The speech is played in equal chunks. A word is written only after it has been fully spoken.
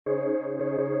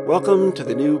Welcome to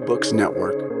the New Books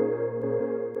Network.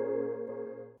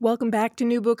 Welcome back to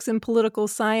New Books in Political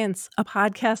Science, a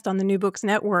podcast on the New Books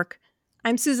Network.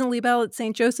 I'm Susan Liebel at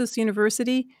St. Joseph's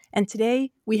University, and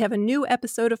today we have a new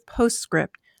episode of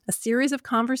Postscript, a series of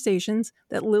conversations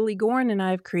that Lily Goren and I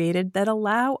have created that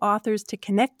allow authors to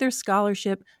connect their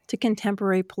scholarship to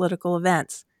contemporary political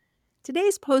events.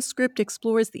 Today's Postscript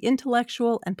explores the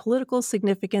intellectual and political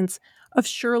significance of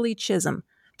Shirley Chisholm,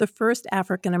 the first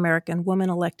African-American woman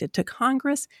elected to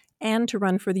Congress and to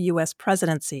run for the U.S.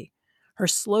 presidency. Her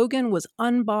slogan was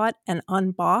 "Unbought and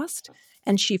Unbossed,"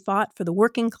 and she fought for the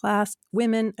working class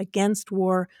women against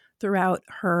war throughout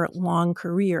her long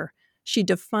career. She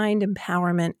defined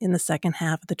empowerment in the second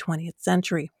half of the 20th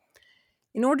century.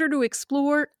 In order to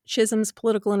explore Chisholm's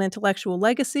political and intellectual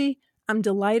legacy, I'm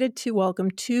delighted to welcome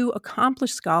two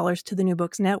accomplished scholars to the New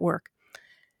Books Network.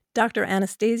 Dr.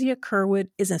 Anastasia Curwood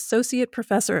is an associate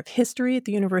professor of history at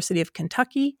the University of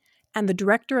Kentucky and the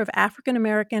director of African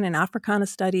American and Africana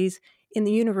Studies in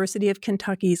the University of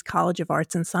Kentucky's College of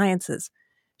Arts and Sciences.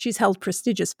 She's held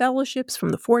prestigious fellowships from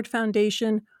the Ford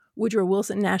Foundation, Woodrow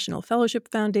Wilson National Fellowship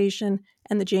Foundation,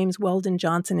 and the James Weldon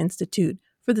Johnson Institute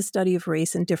for the Study of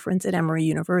Race and Difference at Emory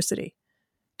University.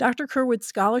 Dr. Curwood's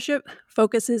scholarship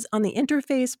focuses on the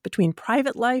interface between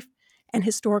private life and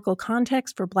historical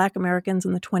context for Black Americans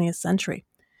in the 20th century.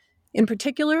 In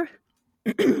particular,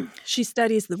 she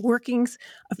studies the workings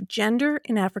of gender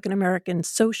in African American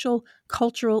social,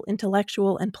 cultural,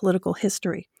 intellectual, and political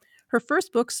history. Her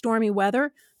first book, Stormy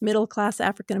Weather, Middle-Class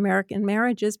African American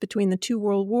Marriages Between the Two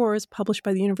World Wars, published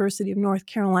by the University of North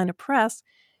Carolina Press,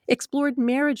 explored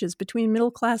marriages between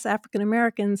middle-class African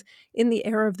Americans in the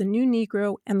era of the New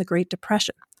Negro and the Great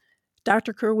Depression.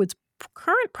 Dr. Curwood's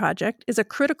current project is a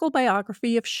critical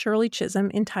biography of Shirley Chisholm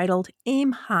entitled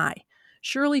Aim High,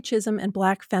 Shirley Chisholm and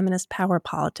Black Feminist Power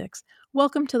Politics.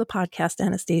 Welcome to the podcast,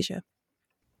 Anastasia.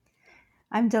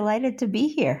 I'm delighted to be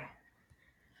here.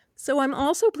 So I'm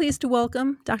also pleased to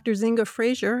welcome Dr. Zinga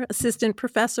Frazier, Assistant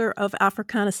Professor of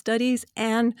Africana Studies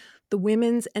and the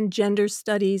Women's and Gender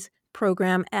Studies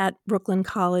program at Brooklyn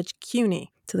College,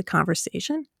 CUNY, to the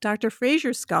conversation. Dr.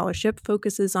 Frazier's scholarship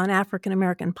focuses on African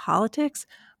American politics,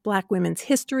 Black women's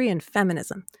history, and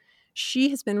feminism.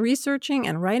 She has been researching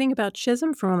and writing about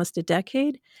Chisholm for almost a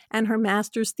decade, and her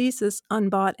master's thesis,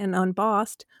 Unbought and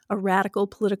Unbossed, A Radical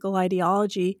Political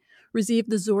Ideology, received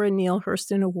the Zora Neale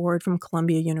Hurston Award from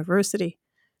Columbia University.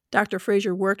 Dr.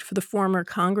 Frazier worked for the former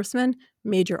Congressman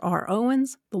Major R.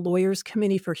 Owens, the Lawyers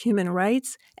Committee for Human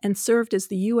Rights, and served as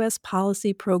the U.S.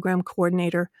 Policy Program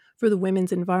Coordinator for the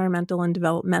Women's Environmental and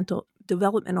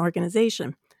Development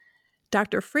Organization.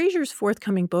 Dr. Frazier's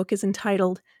forthcoming book is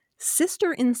entitled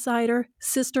Sister Insider,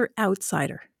 Sister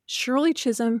Outsider, Shirley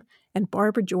Chisholm and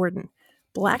Barbara Jordan,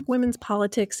 Black Women's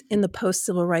Politics in the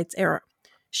Post-Civil Rights Era.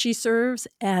 She serves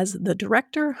as the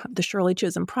director of the Shirley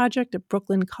Chisholm Project at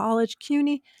Brooklyn College,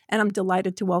 CUNY, and I'm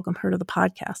delighted to welcome her to the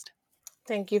podcast.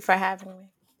 Thank you for having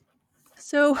me.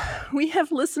 So we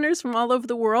have listeners from all over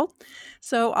the world,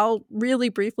 so I'll really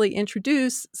briefly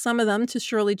introduce some of them to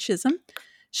Shirley Chisholm.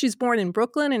 She was born in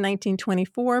Brooklyn in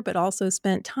 1924, but also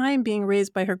spent time being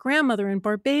raised by her grandmother in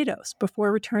Barbados before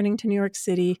returning to New York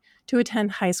City to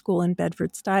attend high school in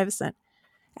Bedford-Stuyvesant.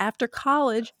 After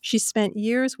college, she spent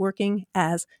years working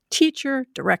as teacher,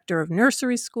 director of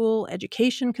nursery school,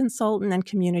 education consultant, and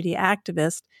community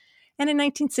activist. And in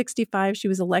 1965, she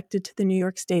was elected to the New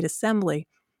York State Assembly.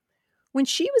 When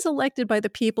she was elected by the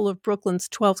people of Brooklyn's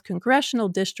 12th Congressional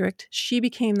District, she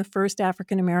became the first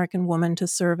African-American woman to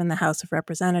serve in the House of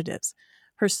Representatives.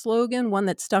 Her slogan, one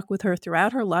that stuck with her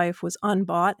throughout her life, was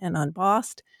 "Unbought and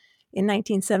Unbossed." In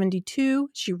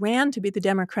 1972, she ran to be the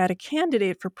Democratic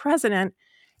candidate for president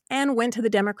and went to the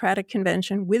Democratic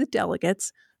Convention with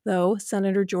delegates, though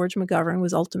Senator George McGovern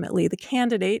was ultimately the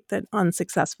candidate that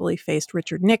unsuccessfully faced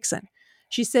Richard Nixon.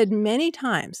 She said many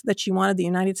times that she wanted the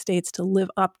United States to live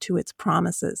up to its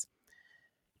promises.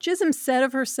 Chisholm said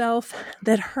of herself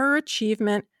that her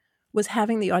achievement was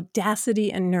having the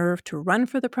audacity and nerve to run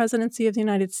for the presidency of the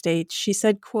United States. She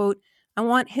said, quote, "I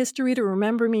want history to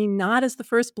remember me not as the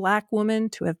first Black woman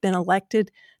to have been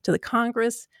elected to the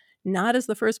Congress, not as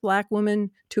the first Black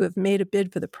woman to have made a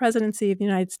bid for the presidency of the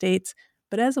United States,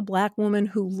 but as a Black woman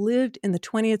who lived in the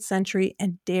 20th century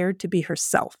and dared to be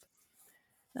herself."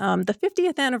 The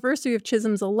 50th anniversary of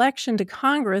Chisholm's election to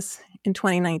Congress in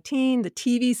 2019, the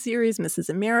TV series Mrs.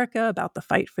 America about the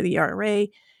fight for the ERA,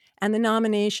 and the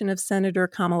nomination of Senator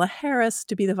Kamala Harris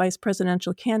to be the vice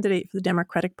presidential candidate for the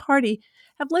Democratic Party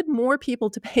have led more people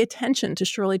to pay attention to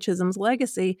Shirley Chisholm's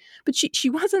legacy, but she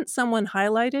wasn't someone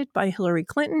highlighted by Hillary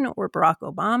Clinton or Barack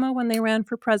Obama when they ran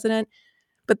for president.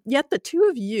 but yet the two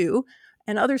of you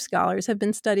and other scholars have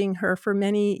been studying her for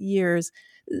many years.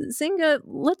 Zinga,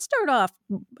 let's start off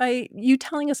by you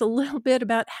telling us a little bit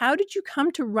about how did you come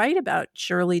to write about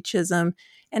Shirley Chisholm,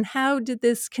 and how did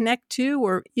this connect to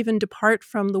or even depart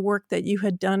from the work that you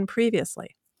had done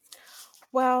previously?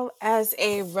 Well, as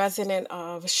a resident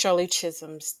of Shirley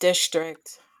Chisholm's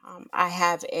district, I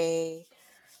have a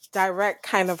direct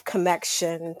kind of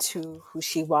connection to who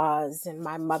she was, and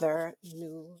my mother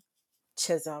knew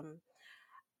Chisholm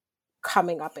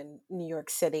coming up in New York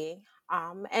City.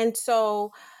 And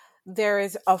so there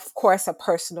is, of course, a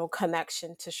personal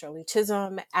connection to Shirley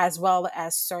Chisholm, as well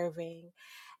as serving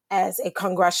as a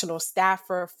congressional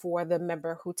staffer for the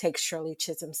member who takes Shirley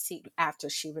Chisholm's seat after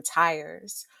she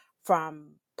retires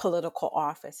from political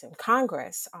office in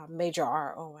Congress, Major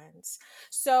R. Owens.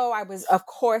 So I was, of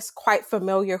course, quite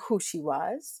familiar who she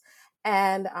was.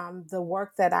 And the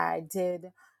work that I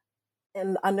did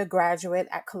in undergraduate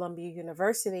at Columbia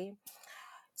University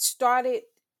started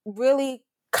really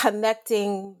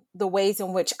connecting the ways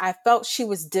in which I felt she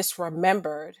was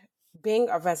disremembered, being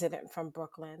a resident from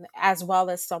Brooklyn, as well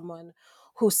as someone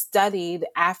who studied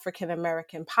African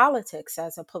American politics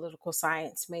as a political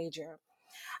science major.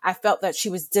 I felt that she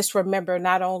was disremembered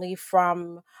not only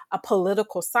from a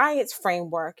political science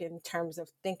framework in terms of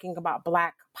thinking about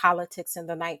Black politics in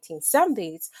the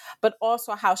 1970s, but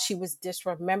also how she was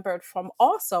disremembered from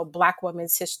also Black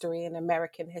women's history and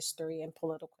American history and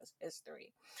political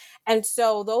history. And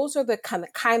so those are the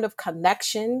kind of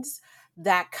connections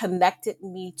that connected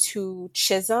me to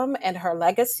Chisholm and her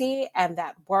legacy and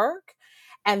that work.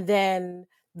 And then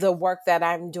the work that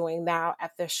I'm doing now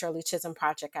at the Shirley Chisholm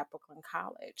Project at Brooklyn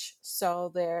College.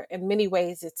 So there, in many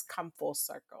ways, it's come full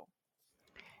circle.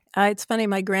 It's funny,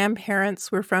 my grandparents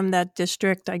were from that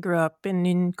district. I grew up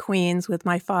in Queens with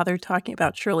my father talking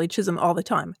about Shirley Chisholm all the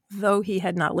time, though he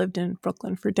had not lived in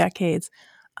Brooklyn for decades.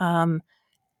 As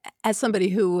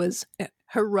somebody who was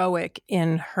heroic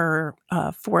in her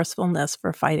forcefulness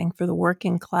for fighting for the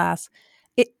working class,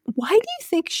 why do you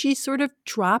think she sort of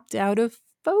dropped out of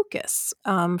focus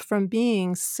from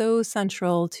being so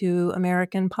central to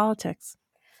American politics?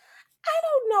 I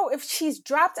don't know if she's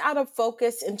dropped out of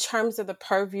focus in terms of the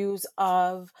purviews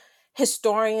of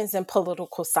historians and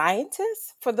political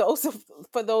scientists. For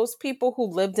those people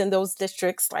who lived in those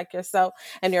districts, like yourself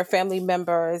and your family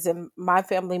members and my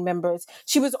family members,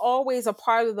 she was always a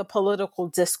part of the political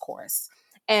discourse.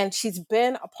 And she's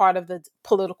been a part of the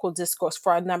political discourse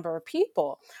for a number of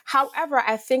people. However,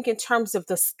 I think in terms of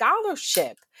the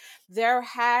scholarship, there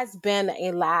has been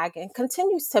a lag and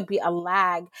continues to be a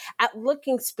lag at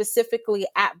looking specifically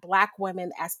at Black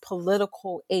women as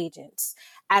political agents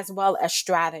as well as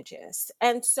strategists.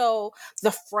 And so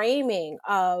the framing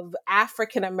of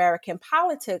African American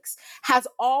politics has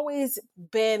always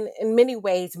been, in many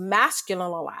ways,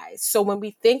 masculinized. So when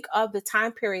we think of the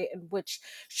time period in which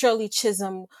Shirley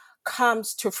Chisholm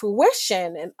comes to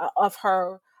fruition and of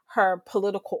her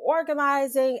political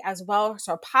organizing as well as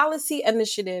her policy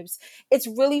initiatives, it's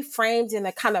really framed in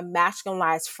a kind of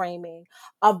masculinized framing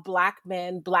of Black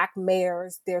men, Black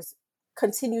mayors. There's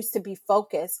continues to be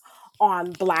focus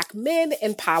on Black men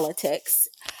in politics,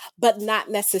 but not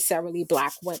necessarily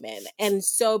Black women. And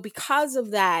so because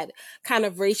of that kind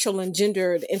of racial and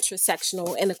gendered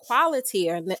intersectional inequality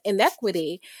or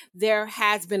inequity, there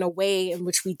has been a way in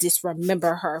which we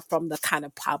disremember her from the kind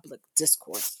of public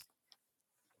discourse.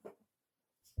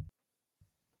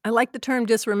 I like the term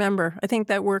disremember. I think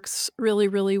that works really,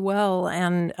 really well,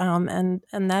 and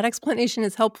that explanation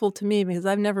is helpful to me because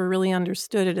I've never really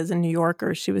understood it as a New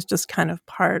Yorker. She was just kind of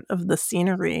part of the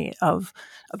scenery of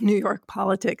New York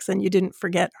politics, and you didn't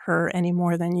forget her any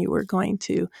more than you were going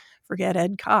to forget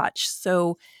Ed Koch.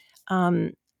 So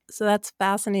that's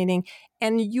fascinating.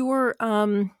 And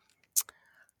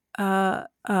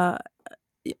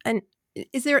and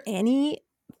is there any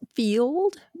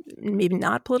field, maybe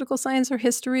not political science or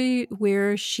history,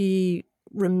 where she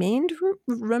remained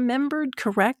remembered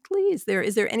correctly? Is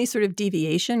there any sort of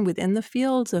deviation within the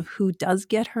fields of who does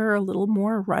get her a little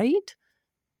more right?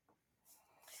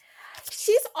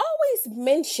 She's always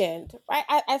mentioned, right?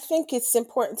 I think it's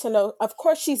important to know, of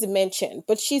course, she's mentioned,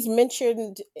 but she's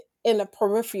mentioned in a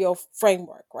peripheral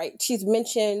framework, right? She's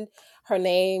mentioned her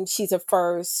name, she's a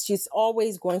first, she's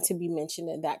always going to be mentioned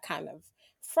in that kind of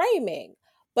framing.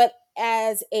 But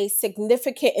as a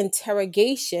significant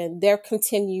interrogation, there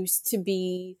continues to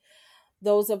be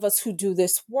those of us who do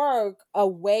this work, a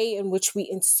way in which we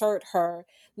insert her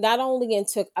not only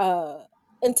into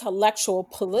intellectual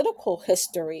political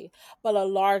history, but a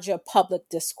larger public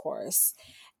discourse.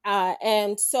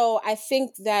 And so I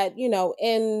think that,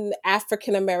 in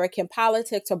African American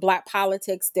politics or Black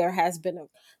politics, there has been a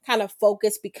kind of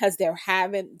focus because there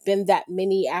haven't been that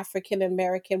many African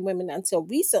American women until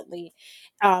recently.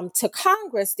 To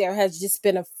Congress, there has just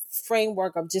been a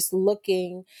framework of just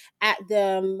looking at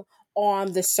them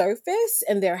on the surface,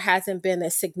 and there hasn't been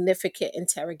a significant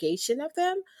interrogation of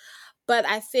them. But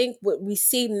I think what we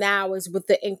see now is with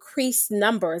the increased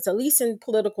numbers, at least in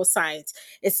political science,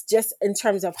 it's just in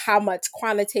terms of how much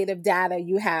quantitative data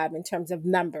you have in terms of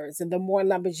numbers. And the more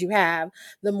numbers you have,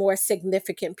 the more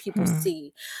significant people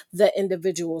see the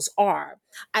individuals are.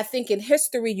 I think in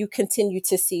history, you continue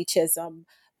to see Chisholm,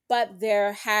 but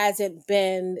there hasn't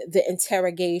been the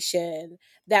interrogation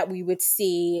that we would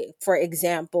see, for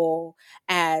example,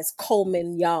 as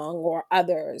Coleman Young or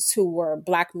others who were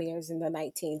Black mayors in the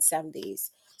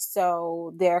 1970s.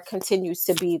 So there continues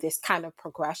to be this kind of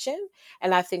progression.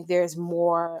 And I think there's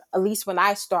more, at least when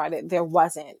I started, there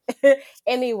wasn't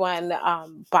anyone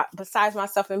but besides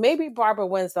myself and maybe Barbara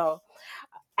Winslow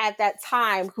at that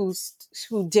time who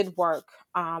did work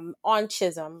on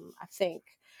Chisholm, I think.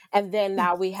 And then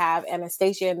now we have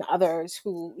Anastasia and others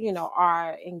who,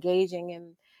 are engaging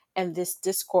in this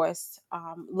discourse,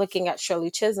 looking at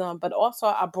Shirley Chisholm, but also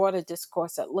a broader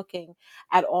discourse at looking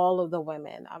at all of the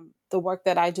women. The work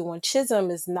that I do on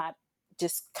Chisholm is not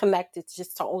just connected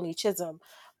just to only Chisholm,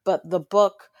 but the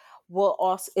book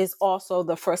is also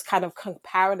the first kind of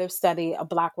comparative study of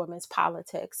Black women's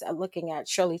politics and looking at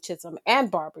Shirley Chisholm and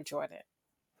Barbara Jordan.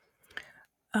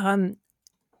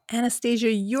 Anastasia,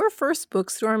 your first book,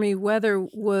 Stormy Weather,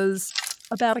 was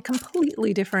about a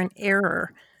completely different era.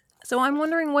 So I'm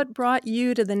wondering what brought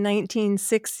you to the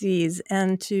 1960s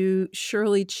and to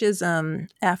Shirley Chisholm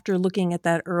after looking at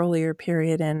that earlier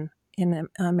period in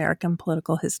American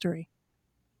political history.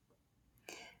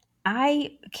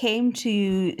 I came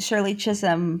to Shirley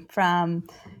Chisholm from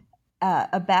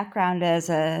a background as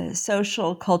a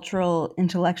social, cultural,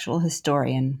 intellectual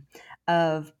historian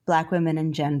of Black women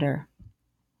and gender.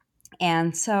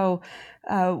 And so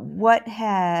what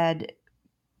had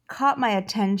caught my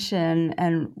attention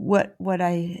and what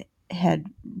I had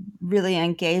really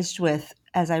engaged with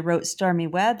as I wrote Stormy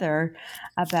Weather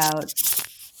about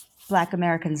Black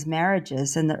Americans'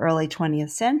 marriages in the early 20th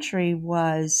century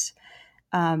was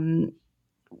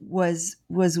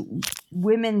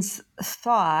women's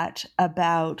thought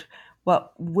about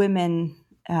what women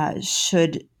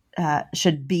should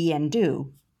be and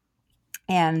do.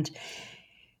 And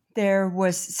there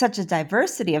was such a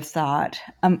diversity of thought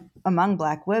among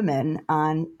Black women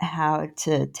on how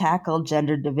to tackle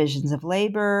gender divisions of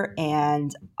labor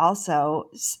and also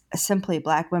simply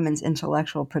Black women's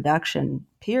intellectual production,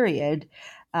 period,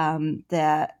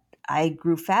 that I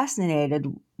grew fascinated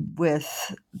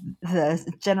with the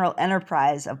general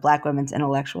enterprise of Black women's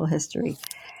intellectual history,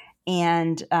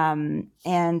 and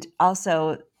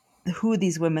also who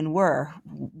these women were,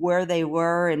 where they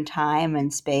were in time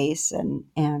and space, and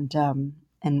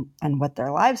what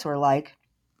their lives were like.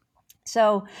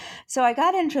 So I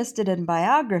got interested in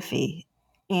biography,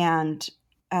 and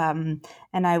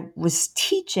I was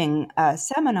teaching a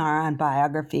seminar on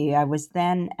biography. I was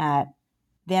then at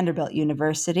Vanderbilt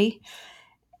University,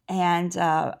 and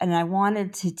I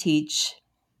wanted to teach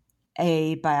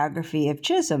a biography of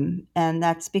Chisholm, and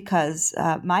that's because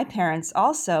my parents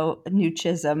also knew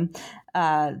Chisholm.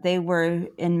 They were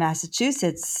in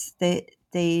Massachusetts.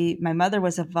 My mother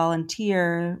was a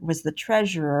volunteer, was the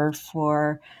treasurer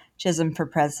for Chisholm for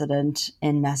President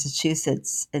in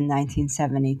Massachusetts in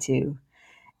 1972,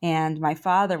 and my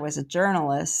father was a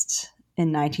journalist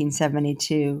in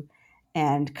 1972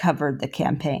 and covered the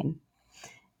campaign.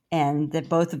 And that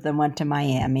both of them went to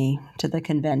Miami to the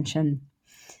convention.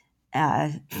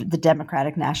 The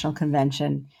Democratic National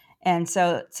Convention. And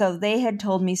so they had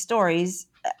told me stories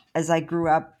as I grew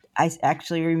up. I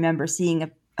actually remember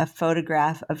seeing a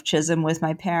photograph of Chisholm with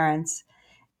my parents,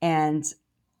 and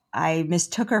I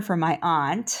mistook her for my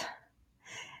aunt.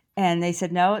 And they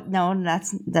said, no,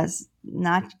 that's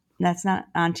not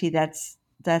Auntie.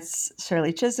 That's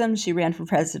Shirley Chisholm. She ran for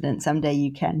president. Someday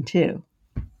you can too.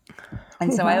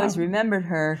 And so I always remembered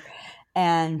her,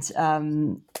 and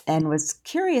was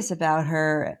curious about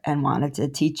her and wanted to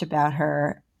teach about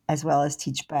her as well as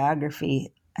teach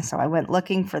biography. So I went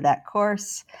looking for that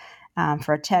course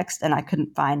for a text, and I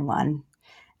couldn't find one.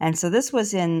 And so this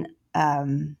was in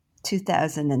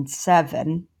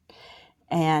 2007,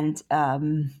 and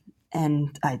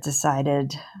I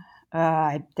decided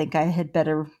I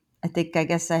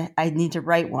guess I need to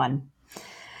write one.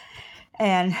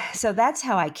 And so that's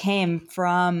how I came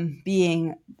from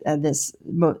being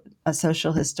a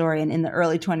social historian in the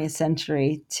early 20th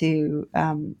century to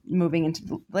moving into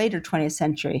the later 20th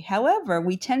century. However,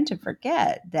 we tend to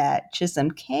forget that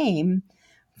Chisholm came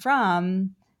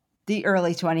from the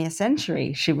early 20th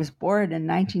century. She was born in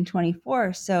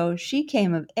 1924, so she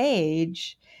came of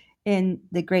age in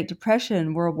the Great Depression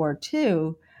and World War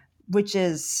II, which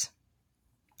is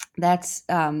those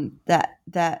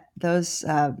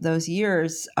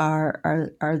years are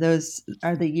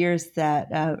the years that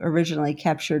originally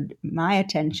captured my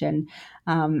attention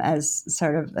as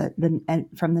sort of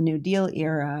from the New Deal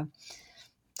era.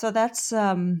 So that's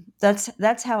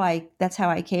how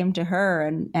I came to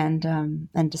her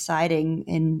and deciding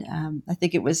in I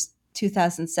think it was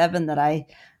 2007 that I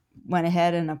went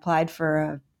ahead and applied for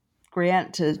a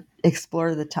grant to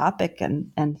explore the topic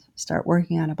and start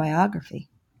working on a biography.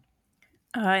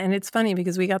 And it's funny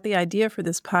because we got the idea for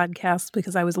this podcast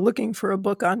because I was looking for a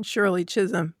book on Shirley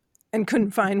Chisholm and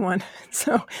couldn't find one.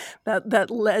 So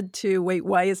that led to, wait,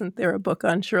 why isn't there a book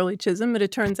on Shirley Chisholm? But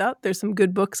it turns out there's some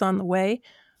good books on the way.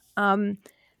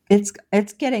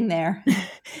 It's getting there.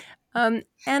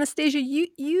 Anastasia,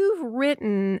 you've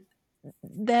written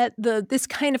that this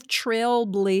kind of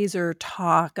trailblazer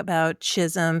talk about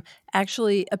Chisholm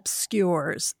actually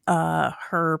obscures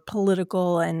her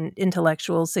political and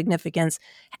intellectual significance.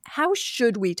 How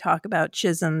should we talk about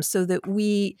Chisholm so that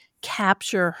we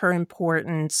capture her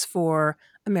importance for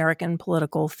American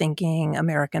political thinking,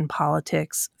 American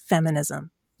politics,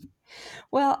 feminism?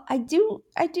 Well, I do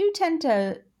tend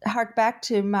to hark back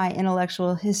to my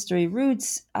intellectual history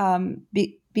roots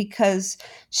because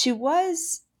she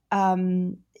was,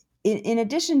 in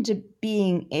addition to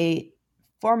being a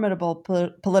formidable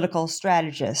political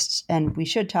strategist, and we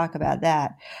should talk about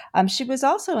that, she was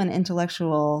also an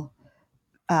intellectual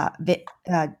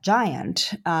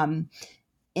giant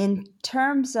in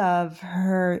terms of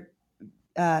her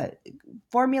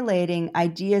formulating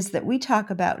ideas that we talk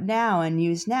about now and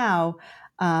use now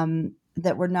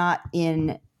that were not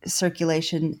in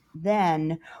circulation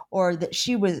then, or that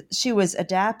she was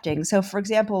adapting. So, for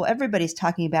example, everybody's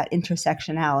talking about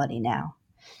intersectionality now,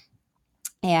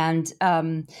 and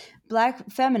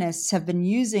Black feminists have been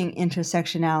using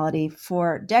intersectionality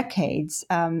for decades.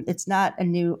 It's not a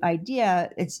new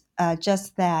idea. It's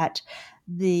just that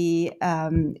the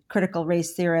critical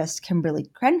race theorist Kimberly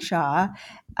Crenshaw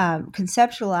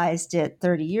conceptualized it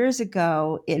 30 years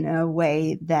ago in a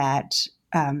way that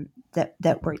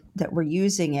we're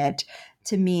using it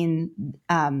to mean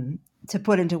to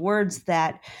put into words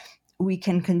that we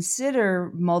can consider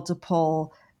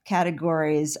multiple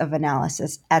categories of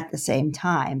analysis at the same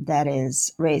time. That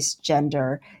is, race,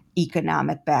 gender,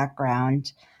 economic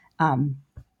background,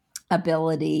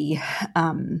 ability,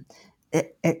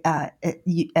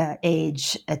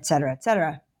 age, et cetera, et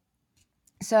cetera.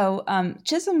 So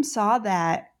Chisholm saw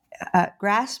that,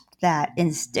 grasped that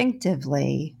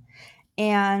instinctively,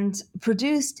 and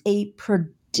produced a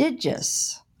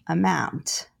prodigious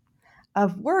amount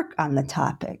of work on the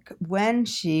topic when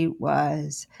she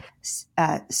was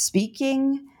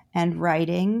speaking and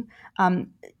writing.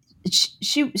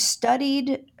 She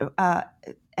studied at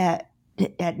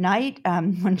night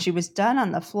when she was done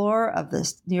on the floor of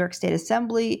the New York State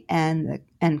Assembly and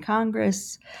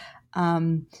Congress.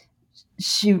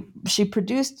 She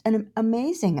produced an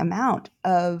amazing amount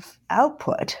of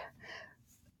output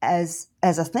as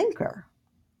a thinker,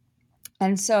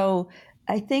 and so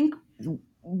I think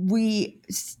we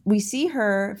see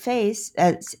her face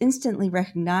as instantly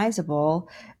recognizable.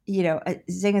 You know,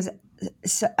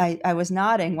 I was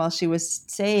nodding while she was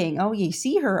saying, "Oh, you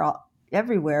see her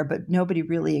everywhere," but nobody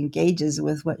really engages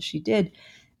with what she did.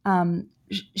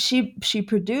 She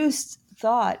produced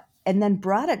thought and then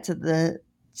brought it to the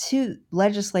two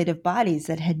legislative bodies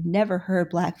that had never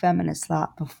heard Black feminist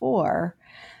thought before.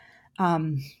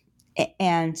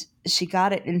 And she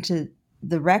got it into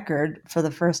the record for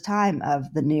the first time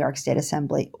of the New York State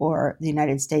Assembly or the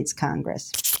United States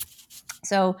Congress.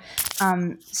 So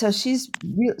she's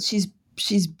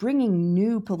bringing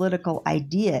new political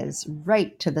ideas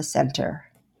right to the center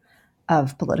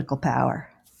of political power.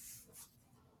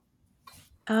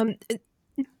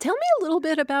 Tell me a little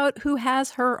bit about who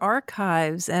has her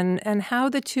archives and how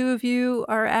the two of you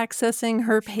are accessing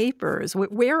her papers.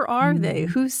 Where are they?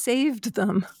 Who saved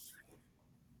them?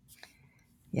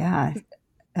 Yeah.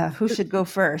 Who should go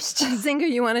first? Zinga,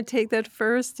 you want to take that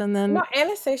first, and then No,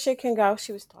 Anastasia can go.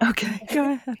 She was talking. Okay,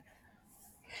 go ahead.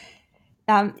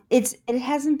 It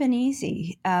hasn't been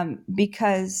easy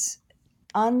because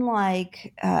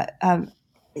unlike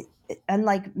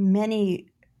many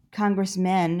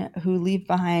congressmen who leave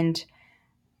behind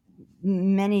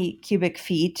many cubic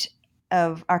feet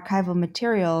of archival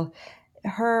material.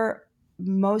 Her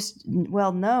most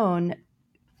well-known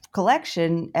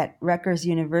collection at Rutgers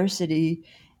University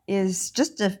is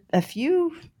just a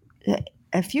few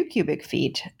cubic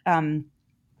feet.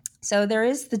 So there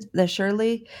is the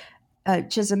Shirley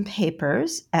Chisholm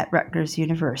papers at Rutgers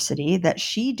University that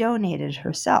she donated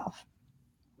herself.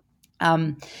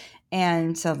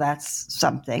 And so that's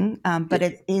something, but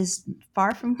it is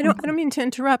far from. I don't mean to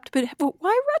interrupt, but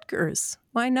why Rutgers?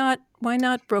 Why not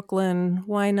Brooklyn?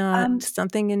 Why not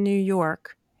something in New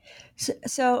York?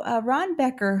 So Ron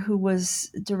Becker, who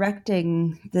was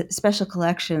directing the special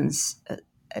collections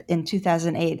in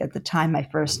 2008, at the time I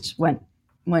first went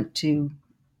to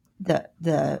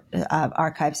the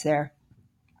archives there,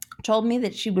 told me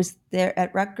that she was there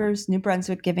at Rutgers, New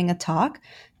Brunswick, giving a talk,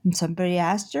 and somebody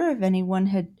asked her if anyone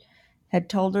had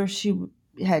told her she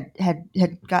had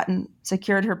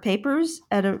secured her papers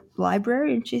at a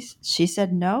library, and she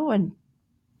said no, and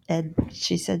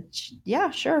she said, yeah,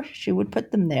 sure, she would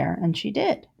put them there, and she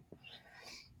did.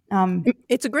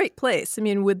 It's a great place. I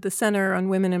mean, with the Center on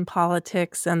Women in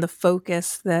Politics and the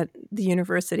focus that the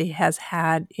university has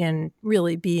had in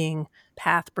really being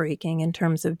path-breaking in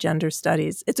terms of gender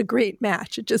studies, it's a great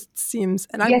match. It just seems,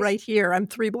 and I'm right here. I'm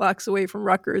 3 blocks away from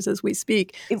Rutgers as we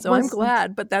speak. I'm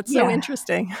glad, but that's so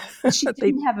interesting. She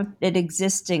didn't have an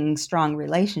existing strong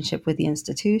relationship with the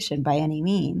institution by any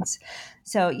means.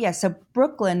 So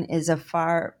Brooklyn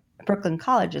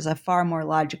College is a far more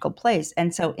logical place.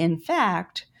 And so, in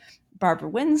fact, Barbara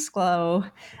Winslow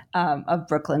of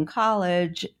Brooklyn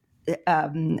College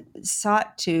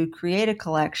sought to create a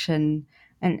collection.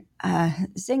 And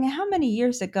Zinga, how many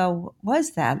years ago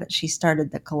was that she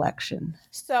started the collection?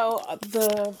 So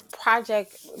the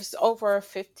project was over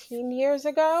 15 years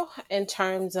ago in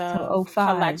terms of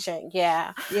collection.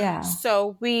 Yeah.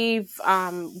 So we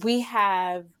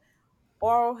have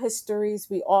oral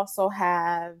histories. We also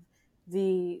have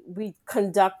we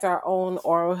conduct our own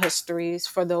oral histories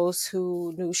for those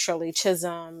who knew Shirley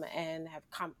Chisholm and have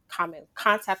come in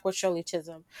contact with Shirley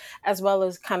Chisholm, as well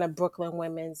as kind of Brooklyn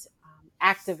women's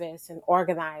activists and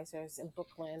organizers in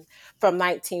Brooklyn from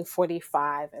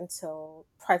 1945 until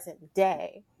present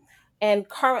day. And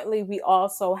currently we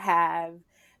also have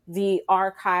the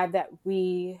archive that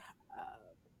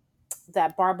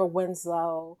that Barbara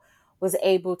Winslow was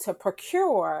able to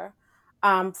procure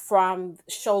from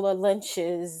Shola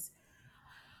Lynch's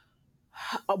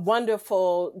a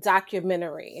wonderful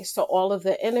documentary. So all of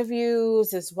the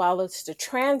interviews as well as the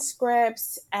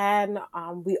transcripts. And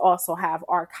we also have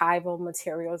archival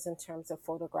materials in terms of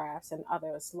photographs and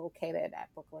others located at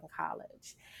Brooklyn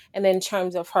College. And in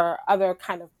terms of her other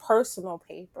kind of personal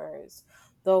papers,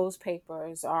 those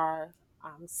papers are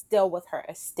still with her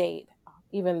estate,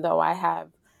 even though I have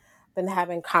been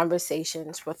having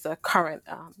conversations with the current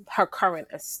her current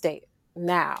estate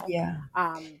now.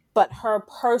 But her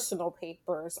personal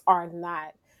papers are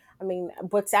not. I mean,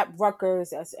 what's at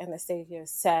Rutgers, as Anastasia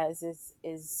says,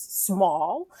 is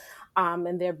small,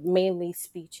 and they're mainly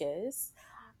speeches.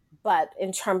 But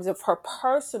in terms of her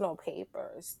personal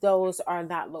papers, those are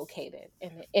not located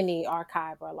in any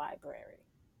archive or library.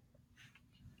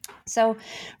 So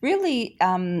really,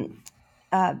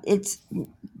 it's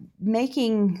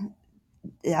making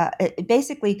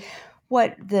basically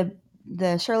what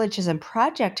the Shirley Chisholm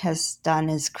Project has done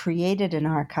is created an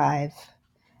archive,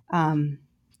 and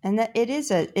that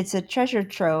it's a treasure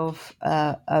trove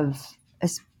of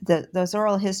those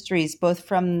oral histories, both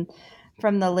from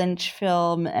the Lynch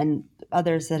film and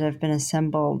others that have been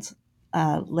assembled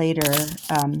later,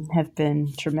 have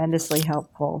been tremendously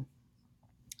helpful.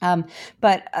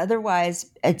 But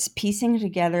otherwise, it's piecing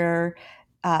together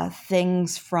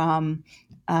things from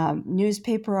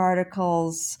newspaper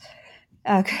articles,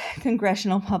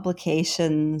 congressional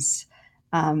publications.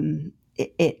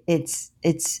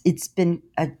 It's been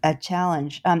a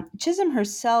challenge. Chisholm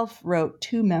herself wrote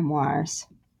 2 memoirs,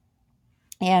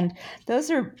 and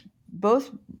those are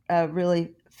both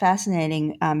really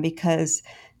fascinating because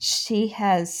she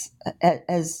has,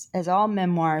 as all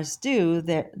memoirs do,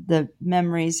 the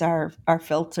memories are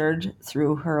filtered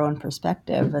through her own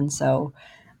perspective, and so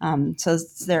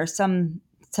there are some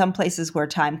places where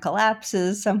time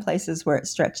collapses, some places where it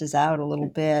stretches out a little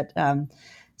bit,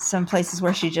 some places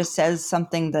where she just says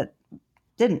something that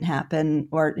didn't happen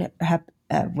or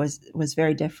was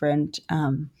very different,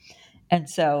 and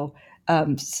so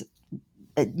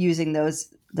using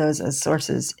those as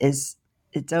sources is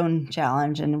its own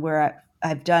challenge, and where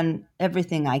I've done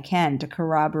everything I can to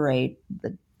corroborate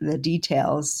the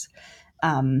details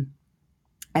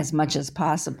as much as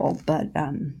possible, but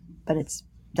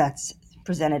that's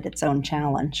presented its own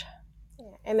challenge.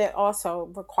 And it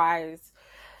also requires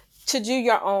to do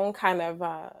your own kind of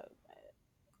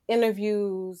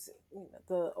interviews,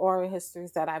 the oral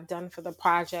histories that I've done for the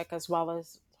project, as well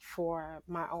as for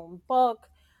my own book.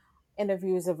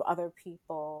 Interviews of other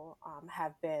people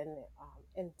have been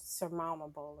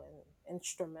insurmountable and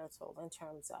instrumental in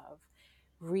terms of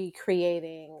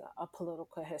recreating a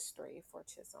political history for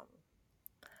Chisholm.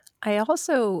 I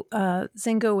also,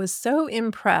 Zinga was so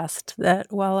impressed that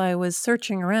while I was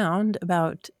searching around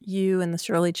about you and the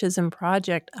Shirley Chisholm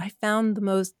Project, I found the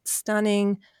most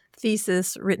stunning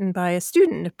thesis written by a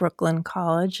student at Brooklyn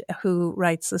College who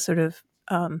writes a sort of,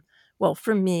 well,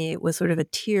 for me, it was sort of a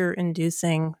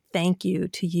tear-inducing thank you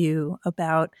to you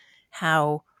about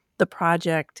how the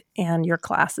project and your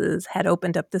classes had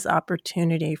opened up this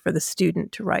opportunity for the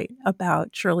student to write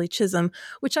about Shirley Chisholm,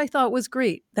 which I thought was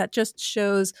great. That just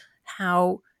shows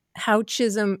how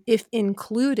Chisholm, if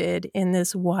included in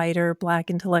this wider Black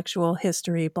intellectual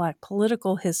history, Black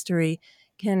political history,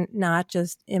 can not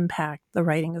just impact the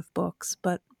writing of books,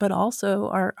 but also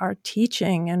our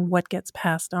teaching and what gets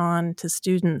passed on to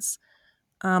students.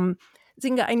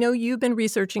 Zinga, I know you've been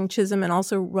researching Chisholm and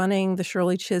also running the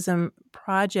Shirley Chisholm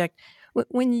Project.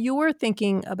 When you're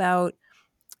thinking about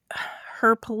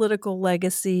her political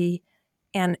legacy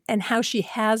and how she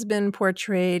has been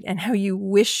portrayed and how you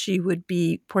wish she would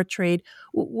be portrayed,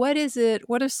 what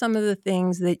are some of the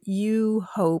things that you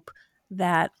hope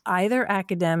that either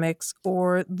academics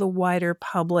or the wider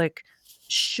public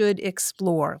should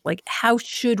explore? Like, how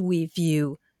should we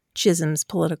view Chisholm's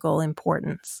political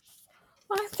importance?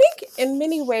 Well, I think in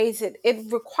many ways it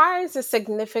requires a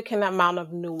significant amount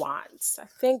of nuance. I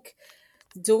think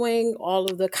doing all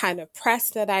of the kind of press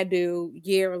that I do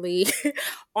yearly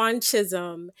on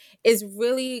Chisholm is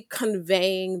really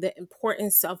conveying the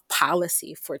importance of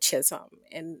policy for Chisholm.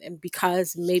 And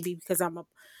because I'm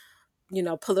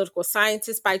a political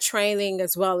scientist by training,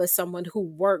 as well as someone who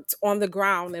worked on the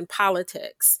ground in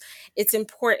politics, it's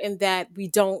important that we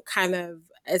don't kind of,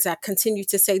 as I continue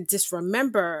to say,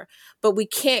 disremember, but we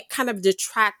can't kind of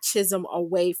detract Chisholm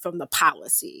away from the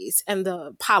policies and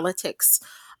the politics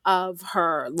of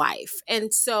her life.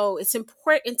 And so it's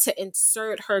important to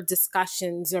insert her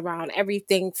discussions around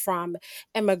everything from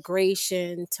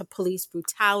immigration to police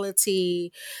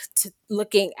brutality to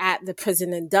looking at the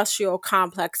prison industrial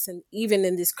complex, and even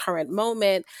in this current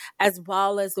moment, as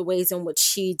well as the ways in which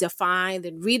she defined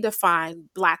and redefined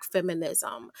Black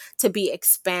feminism to be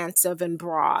expansive and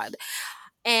broad.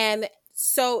 And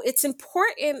so it's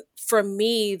important for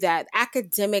me that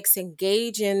academics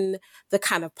engage in the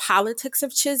kind of politics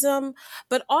of Chisholm,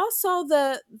 but also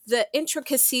the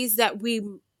intricacies that we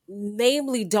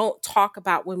namely don't talk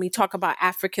about when we talk about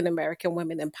African American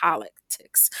women in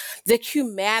politics. The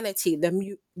humanity,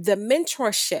 the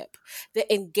mentorship,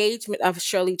 the engagement of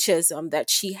Shirley Chisholm that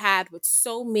she had with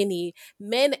so many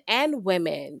men and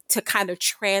women to kind of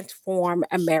transform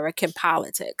American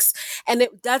politics. And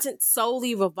it doesn't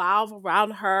solely revolve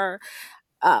around her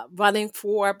running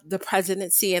for the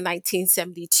presidency in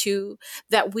 1972,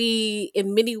 that we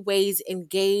in many ways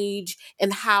engage in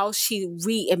how she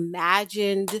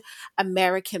reimagined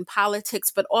American politics,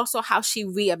 but also how she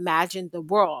reimagined the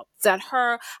world. That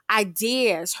her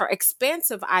ideas, her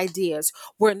expansive ideas,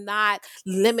 were not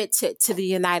limited to the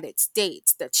United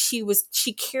States, that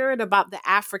she cared about the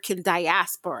African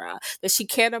diaspora, that she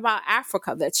cared about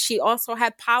Africa, that she also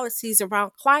had policies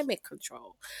around climate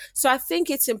control. So I think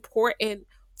it's important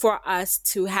for us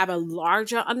to have a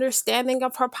larger understanding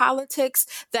of her politics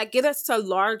that get us to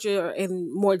larger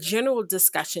and more general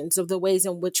discussions of the ways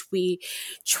in which we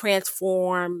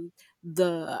transform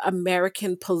the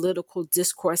American political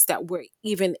discourse that we're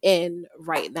even in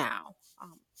right now.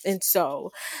 And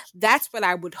so that's what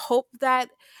I would hope that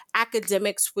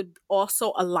academics would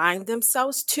also align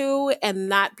themselves to and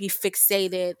not be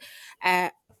fixated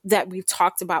at that we've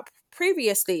talked about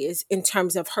previously, is in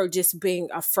terms of her just being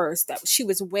a first, that she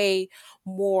was way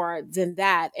more than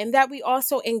that. And that we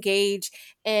also engage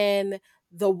in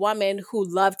the woman who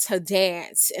loved to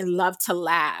dance and loved to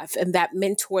laugh and that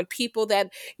mentored people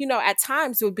that, at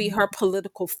times would be her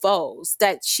political foes,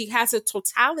 that she has a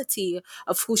totality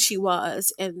of who she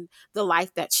was and the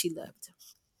life that she lived.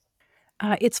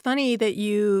 It's funny that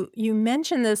you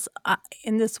mention this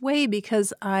in this way,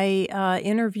 because I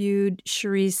interviewed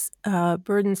Charisse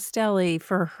Burden-Stelly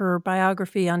for her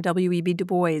biography on W.E.B. Du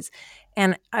Bois,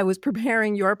 and I was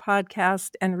preparing your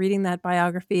podcast and reading that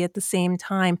biography at the same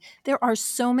time. There are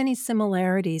so many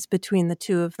similarities between the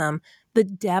two of them. The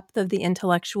depth of the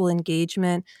intellectual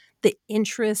engagement, the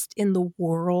interest in the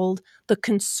world, the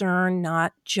concern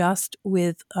not just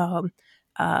with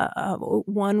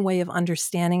one way of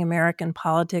understanding American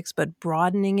politics, but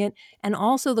broadening it, and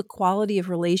also the quality of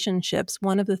relationships.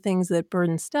 One of the things that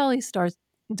Burden-Stelly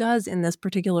does in this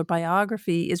particular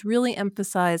biography is really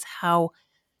emphasize how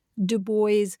Du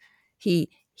Bois, he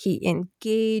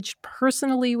engaged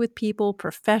personally with people,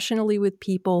 professionally with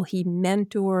people, he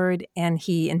mentored, and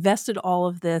he invested all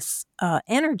of this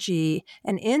energy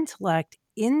and intellect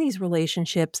in these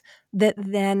relationships that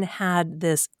then had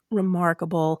this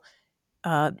remarkable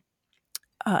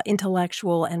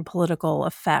intellectual and political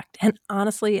effect. And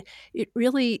honestly, it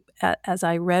really, as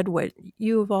I read what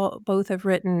you both have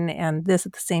written and this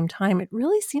at the same time, it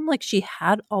really seemed like she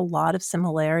had a lot of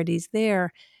similarities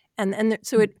there. And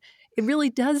so it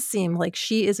really does seem like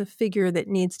she is a figure that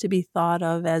needs to be thought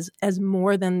of as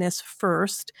more than this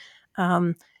first.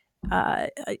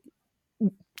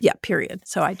 Yeah, period.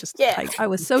 So I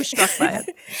was so struck by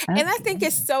it. And I think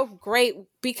it's so great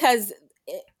because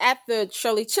at the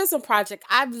Shirley Chisholm Project,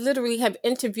 I've literally have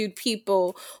interviewed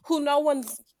people who no one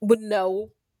would know.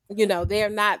 They're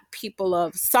not people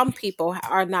of, some people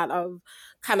are not of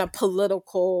kind of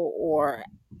political or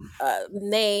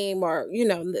name, or,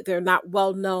 they're not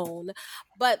well known.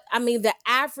 But I mean, the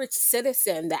average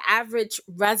citizen, the average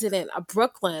resident of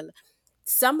Brooklyn,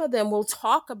 some of them will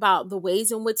talk about the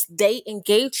ways in which they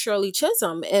engaged Shirley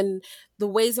Chisholm and the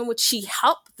ways in which she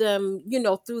helped them,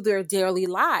 through their daily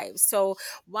lives. So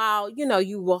while,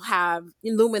 you will have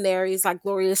luminaries like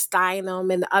Gloria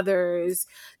Steinem and others,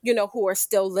 who are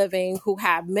still living, who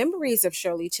have memories of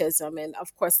Shirley Chisholm. And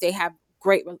of course, they have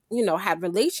great, had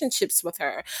relationships with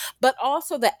her, but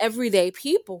also the everyday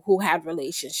people who had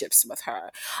relationships with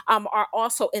her are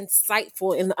also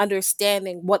insightful in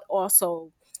understanding what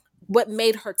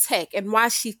made her tick and why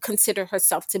she considered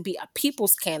herself to be a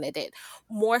people's candidate,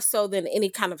 more so than any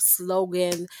kind of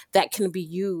slogan that can be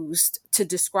used to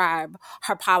describe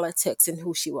her politics and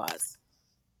who she was.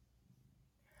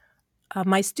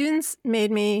 My students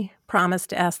made me promise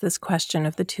to ask this question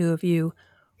of the two of you.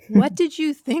 What did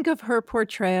you think of her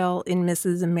portrayal in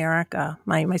Mrs. America?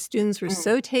 My students were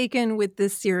so taken with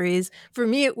this series. For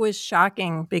me, it was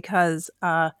shocking because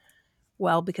I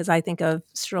think of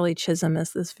Shirley Chisholm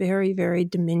as this very, very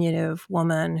diminutive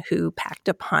woman who packed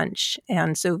a punch.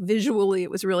 And so visually,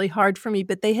 it was really hard for me.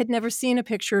 But they had never seen a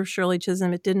picture of Shirley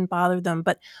Chisholm. It didn't bother them.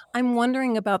 But I'm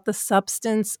wondering about the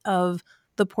substance of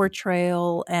the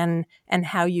portrayal and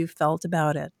how you felt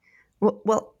about it.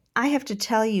 Well, I have to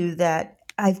tell you that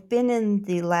I've been in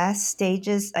the last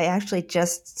stages. I actually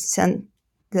just sent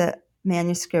the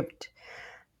manuscript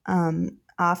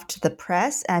off to the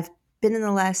press. I've been in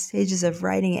the last stages of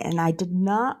writing it, and I did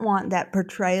not want that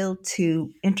portrayal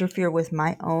to interfere with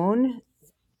my own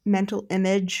mental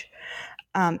image,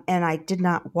 and I did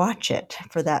not watch it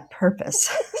for that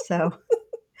purpose. So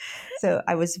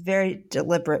I was very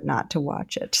deliberate not to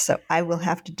watch it. So I will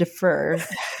have to defer.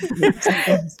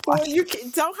 Well, you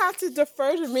don't have to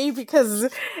defer to me,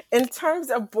 because in terms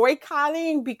of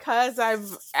boycotting, because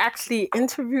I've actually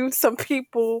interviewed some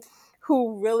people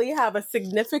who really have a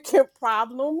significant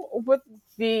problem with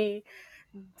the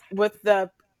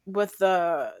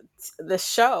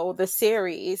show, the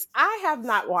series. I have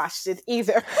not watched it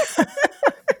either.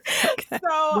 So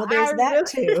well, there's that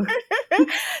too.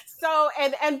 So,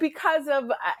 and because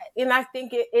of, and I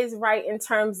think it is right in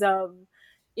terms of,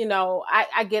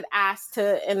 I get asked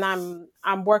to, and I'm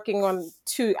working on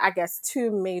two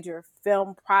major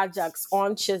film projects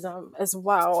on Chisholm as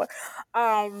well.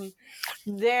 I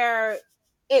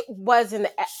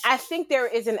think there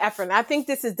is an effort. And I think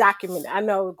this is documented. I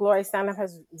know Gloria Steinem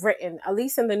has written, at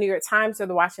least in the New York Times or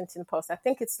the Washington Post, I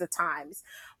think it's the Times,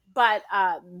 but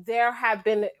there have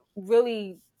been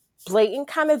really blatant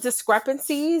kind of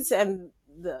discrepancies in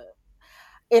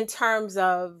terms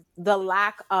of the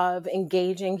lack of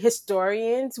engaging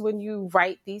historians when you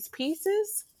write these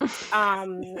pieces.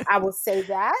 I will say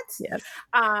that. Yes.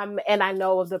 And I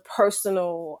know of the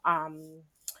personal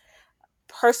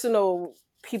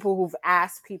people who've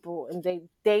asked people, and they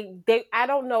I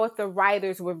don't know if the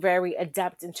writers were very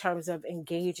adept in terms of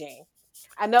engaging.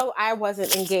 I know I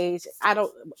wasn't engaged. And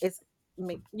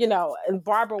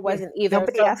Barbara wasn't either.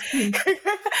 Nobody asked me.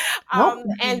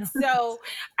 And so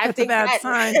I think a bad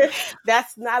sign.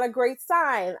 That's not a great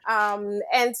sign.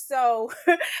 And so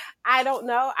I don't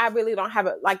know. I really don't have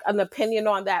an opinion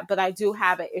on that, but I do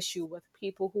have an issue with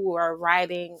people who are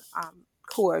writing,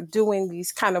 who are doing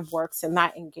these kind of works and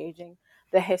not engaging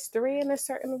the history in a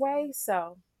certain way.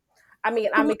 So, I mean,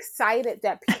 I'm excited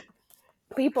that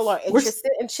people are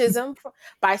interested in Chisholm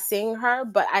by seeing her,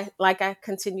 but I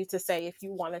continue to say, if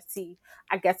you want to see,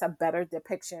 I guess, a better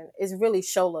depiction, is really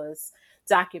Shola's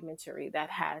documentary that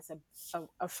has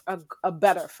a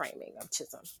better framing of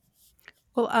Chisholm.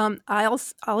 Well,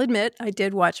 I'll admit I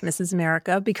did watch Mrs.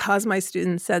 America because my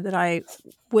students said that I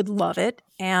would love it,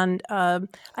 and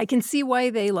I can see why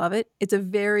they love it. It's a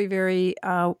very, very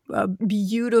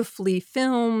beautifully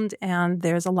filmed, and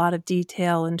there's a lot of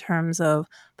detail in terms of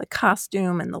the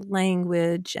costume and the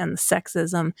language and the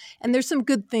sexism. And there's some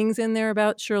good things in there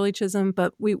about Shirley Chisholm,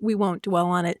 but we won't dwell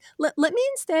on it. Let me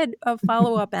instead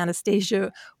follow up,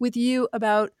 Anastasia, with you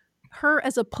about her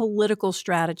as a political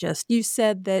strategist. You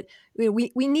said that we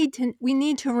need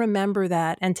to remember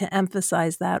that and to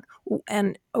emphasize that.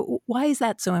 And why is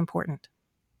that so important?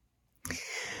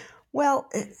 Well,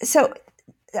 so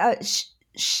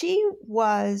she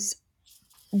was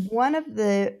one of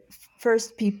the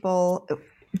first people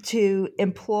to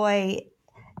employ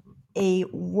a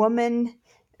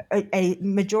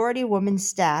majority woman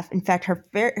staff. In fact,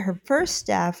 her first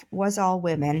staff was all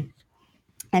women.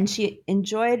 And she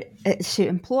employed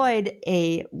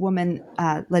a woman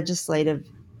legislative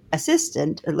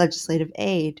assistant, a legislative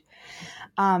aide,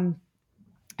 who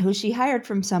she hired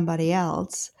from somebody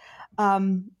else.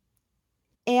 And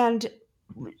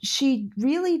she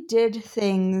really did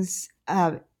things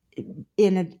in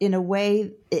an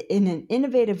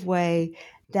innovative way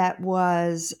that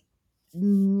was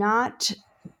not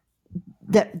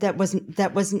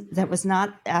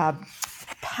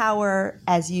power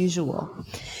as usual.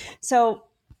 So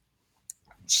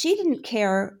she didn't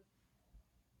care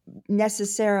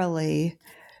necessarily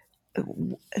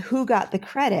who got the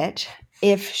credit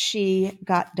if she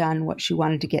got done what she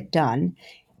wanted to get done.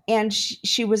 And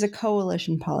she was a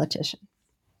coalition politician.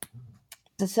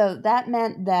 So that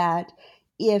meant that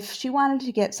if she wanted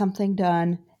to get something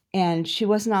done and she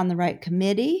wasn't on the right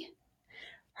committee,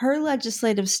 her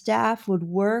legislative staff would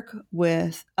work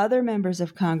with other members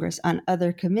of Congress on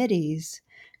other committees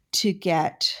to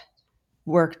get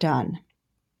work done.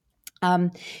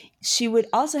 She would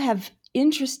also have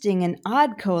interesting and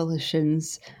odd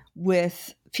coalitions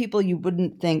with people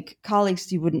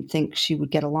colleagues you wouldn't think she would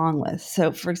get along with.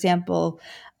 So, for example,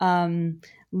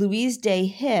 Louise Day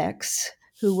Hicks,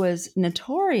 who was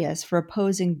notorious for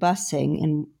opposing busing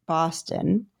in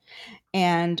Boston,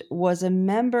 and was a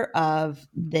member of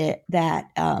the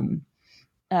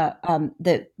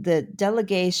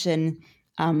delegation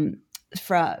from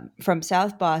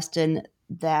South Boston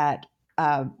that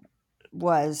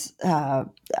was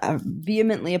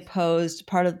vehemently opposed.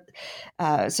 Part of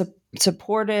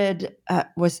supported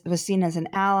was seen as an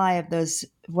ally of those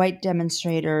white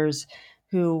demonstrators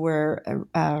who were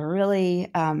really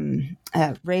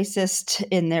racist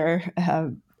in their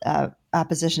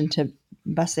opposition to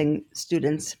busing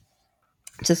students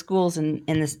to schools in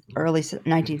the early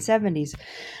 1970s.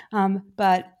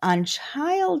 But on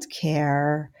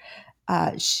childcare,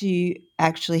 she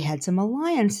actually had some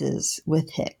alliances with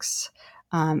Hicks,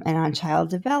 and on child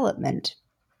development.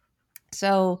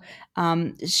 So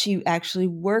she actually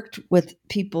worked with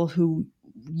people who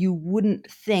you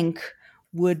wouldn't think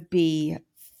would be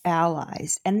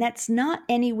allies. And that's not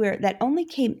anywhere, that only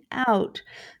came out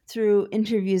through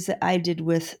interviews that I did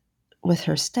with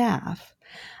her staff.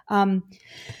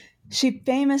 She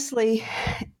famously,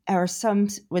 or some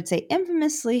would say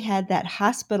infamously, had that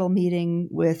hospital meeting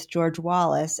with George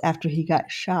Wallace after he got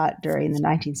shot during the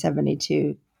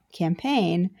 1972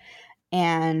 campaign.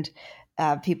 And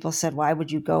people said, why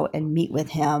would you go and meet with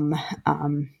him?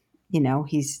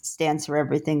 He stands for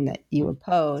everything that you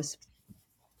oppose.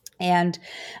 And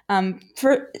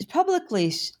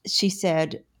publicly, she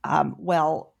said,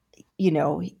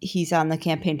 he's on the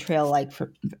campaign trail like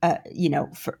for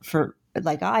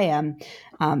like I am,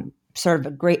 sort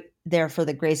of there for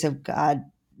the grace of God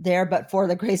there, but for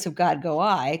the grace of God go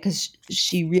I, because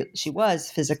she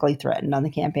was physically threatened on the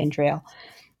campaign trail.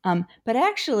 But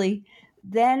actually,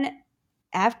 then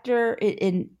after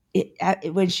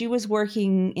when she was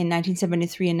working in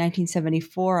 1973 and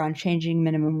 1974 on changing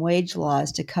minimum wage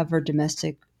laws to cover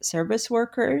domestic service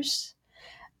workers,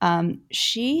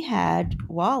 she had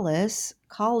Wallace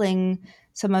calling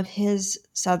some of his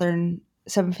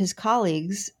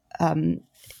colleagues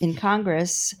in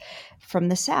Congress from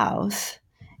the South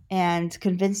and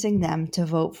convincing them to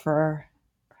vote for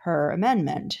her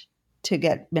amendment to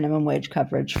get minimum wage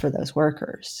coverage for those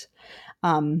workers,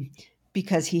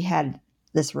 because he had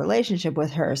this relationship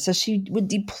with her. So she would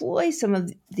deploy some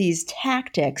of these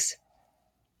tactics,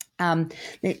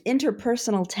 the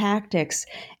interpersonal tactics,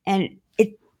 and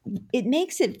it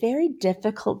makes it very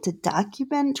difficult to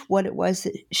document what it was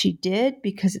that she did,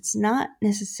 because it's not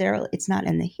in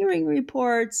the hearing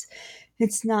reports,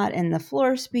 it's not in the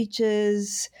floor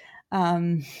speeches.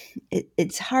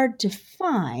 it's hard to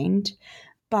find,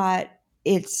 but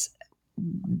it's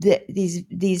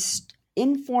these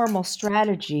informal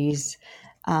strategies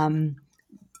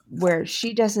where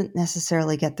she doesn't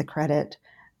necessarily get the credit,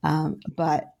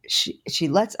 but she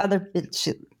lets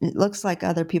it looks like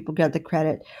other people get the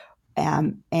credit,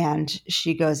 and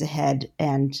she goes ahead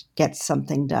and gets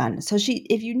something done. So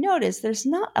if you notice, there's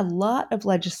not a lot of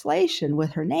legislation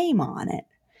with her name on it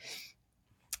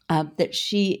that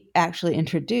she actually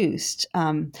introduced.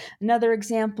 Another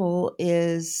example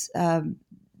is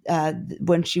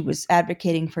when she was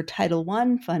advocating for Title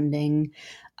I funding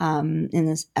in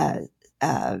this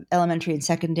Elementary and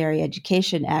Secondary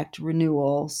Education Act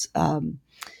renewals in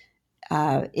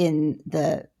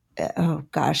the I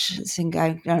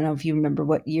don't know if you remember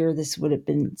what year this would have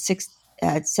been,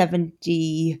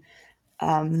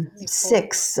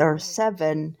 76 or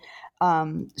 7.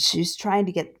 She's trying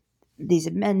to get these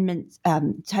amendments,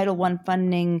 Title I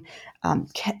funding,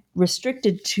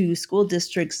 restricted to school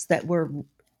districts that were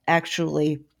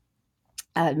actually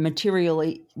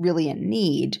materially really in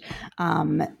need,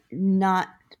 not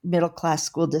middle-class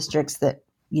school districts that,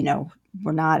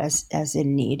 were not as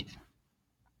in need.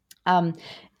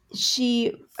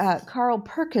 Carl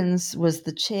Perkins was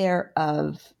the chair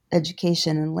of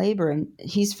Education and Labor, and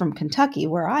he's from Kentucky,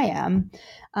 where I am.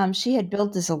 She had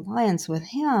built this alliance with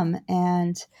him,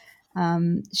 and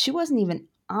she wasn't even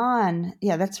on.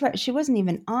 Yeah, that's right. She wasn't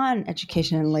even on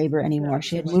Education and Labor anymore.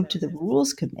 She had moved to the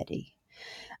Rules Committee,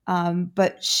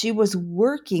 but she was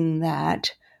working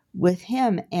that with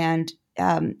him and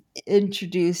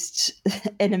introduced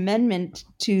an amendment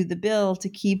to the bill to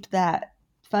keep that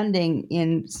funding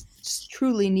in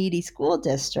truly needy school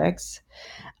districts,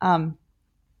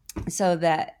 so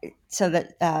that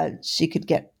she could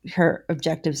get her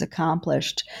objectives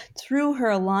accomplished through her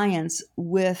alliance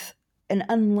with an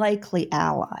unlikely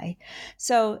ally.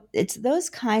 So it's those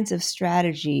kinds of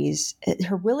strategies,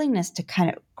 her willingness to kind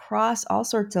of cross all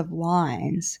sorts of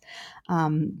lines,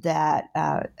 that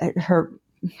her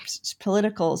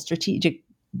political strategic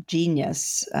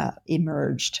genius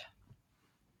emerged.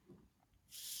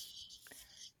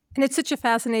 And it's such a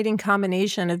fascinating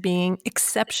combination of being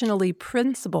exceptionally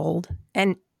principled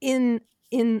and in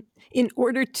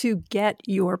order to get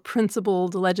your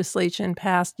principled legislation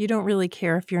passed, you don't really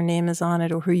care if your name is on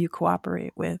it or who you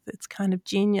cooperate with. It's kind of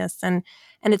genius. And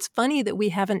it's funny that we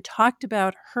haven't talked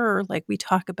about her like we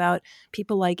talk about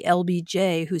people like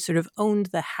LBJ, who sort of owned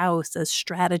the House as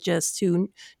strategists who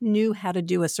knew how to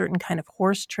do a certain kind of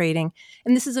horse trading.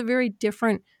 And this is a very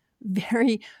different,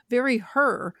 very, very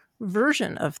her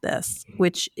version of this,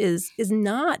 which is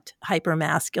not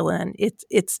hypermasculine.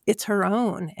 It's her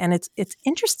own, and it's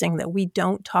interesting that we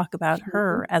don't talk about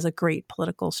her as a great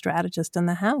political strategist in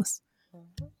the House.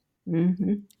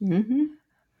 Mm-hmm. Mm-hmm.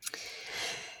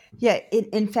 Yeah,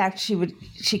 in fact,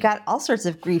 she got all sorts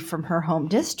of grief from her home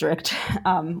district.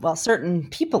 Certain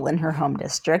people in her home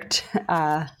district.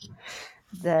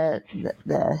 There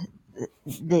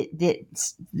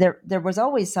was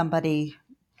always somebody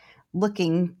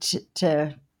looking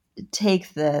to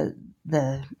take the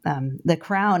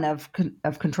crown of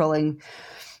controlling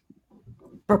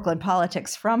Brooklyn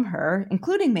politics from her,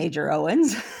 including Major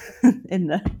Owens in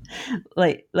the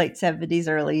late 70s,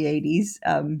 early 80s,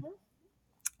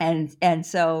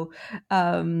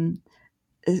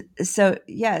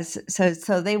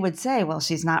 so they would say, well,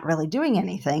 she's not really doing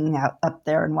anything up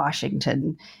there in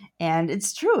Washington. And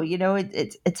it's true,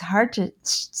 it's hard to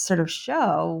sort of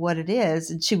show what it is.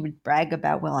 And she would brag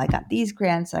about, well, I got these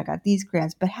grants.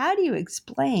 But how do you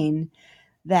explain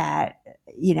that,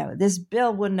 this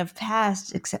bill wouldn't have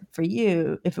passed except for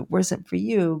you if it wasn't for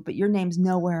you, but your name's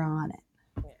nowhere on it?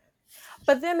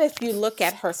 But then if you look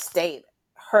at her state,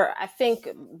 I think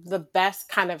the best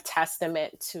kind of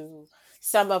testament to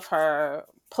some of her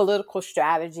political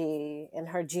strategy and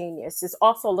her genius is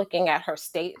also looking at her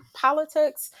state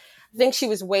politics. I think she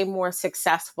was way more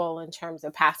successful in terms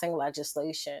of passing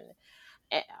legislation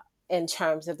in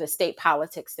terms of the state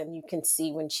politics than you can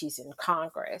see when she's in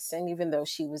Congress. And even though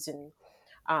she was in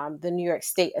the New York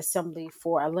State Assembly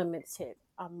for a limited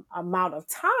amount of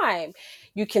time,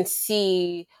 you can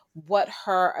see what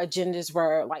her agendas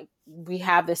were. Like, we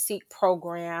have the SEEK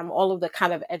program, all of the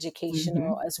kind of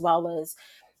educational, as well as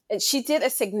she did a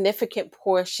significant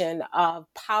portion of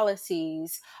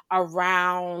policies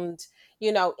around,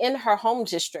 in her home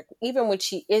district, even when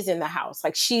she is in the House.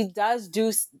 Like, she does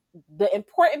do the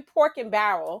important pork and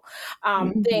barrel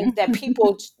things that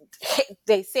people,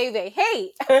 they say they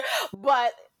hate,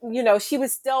 but she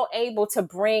was still able to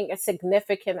bring a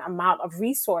significant amount of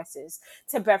resources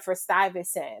to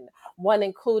Bedford-Stuyvesant, one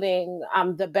including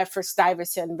the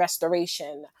Bedford-Stuyvesant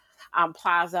Restoration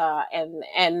Plaza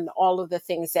and all of the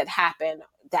things that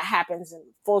happens in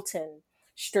Fulton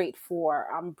Street for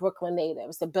Brooklyn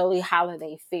natives, the Billie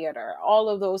Holiday Theater, all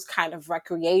of those kind of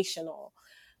recreational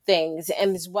things,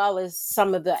 and as well as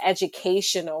some of the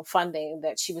educational funding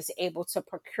that she was able to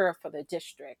procure for the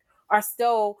district are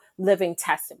still living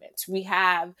testaments. We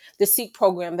have the SEEK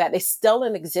program that is still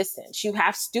in existence. You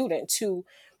have students who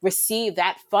receive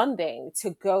that funding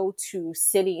to go to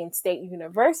city and state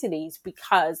universities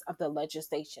because of the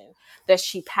legislation that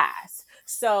she passed.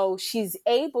 So she's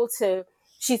able to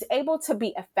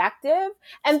be effective.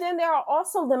 And then there are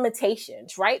also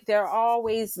limitations, right? There are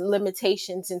always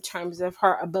limitations in terms of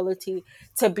her ability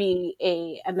to be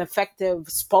an effective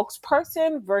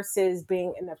spokesperson versus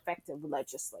being an effective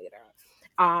legislator.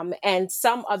 And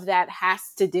some of that has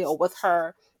to deal with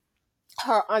her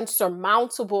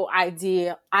unsurmountable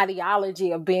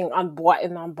ideology of being unbought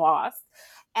and unbossed.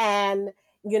 And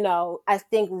I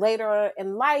think later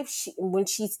in life, when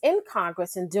she's in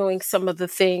Congress and doing some of the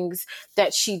things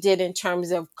that she did in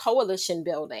terms of coalition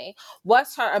building,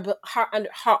 was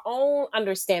her own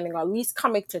understanding, or at least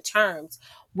coming to terms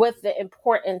with the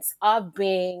importance of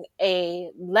being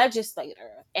a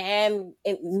legislator and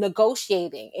in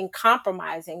negotiating and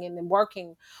compromising and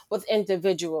working with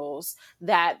individuals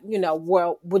that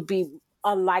would be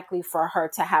unlikely for her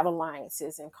to have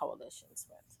alliances and coalitions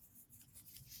with.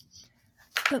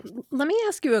 Let me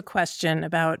ask you a question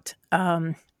about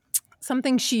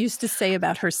something she used to say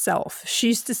about herself. She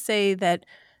used to say that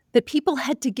people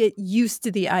had to get used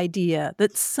to the idea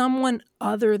that someone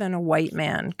other than a white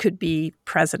man could be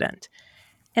president.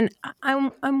 And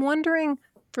I'm wondering,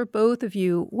 for both of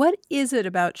you, what is it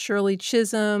about Shirley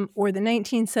Chisholm or the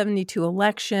 1972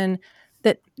 election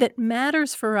that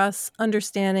matters for us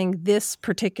understanding this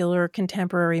particular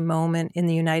contemporary moment in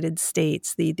the United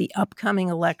States, the upcoming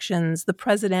elections, the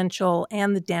presidential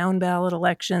and the down-ballot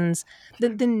elections,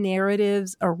 the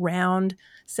narratives around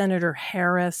Senator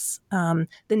Harris, the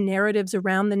narratives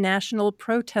around the national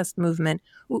protest movement?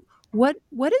 What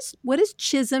does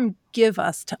Chisholm give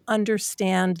us to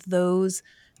understand those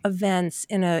events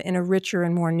in a richer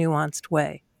and more nuanced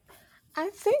way?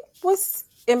 I think what's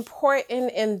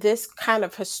important in this kind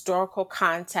of historical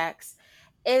context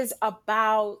is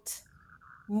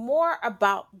more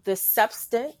about the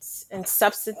substance and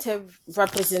substantive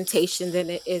representation than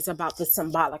it is about the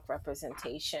symbolic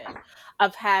representation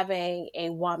of having a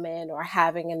woman or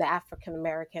having an African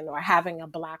American or having a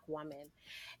Black woman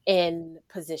in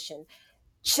position.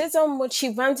 Chisholm, when she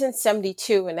runs in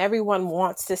 72, and everyone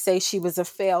wants to say she was a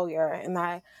failure, and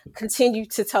I continue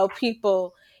to tell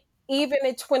people, even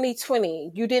in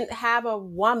 2020, you didn't have a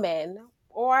woman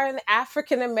or an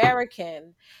African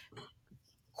American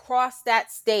cross that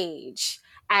stage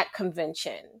at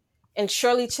convention. And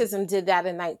Shirley Chisholm did that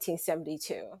in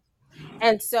 1972.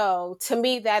 And so to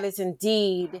me, that is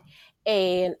indeed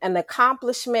an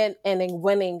accomplishment and a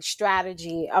winning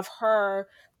strategy of her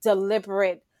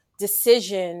deliberate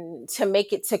decision to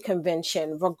make it to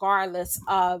convention, regardless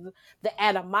of the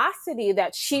animosity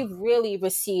that she really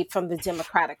received from the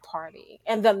Democratic Party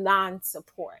and the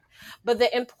non-support. But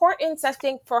the importance, I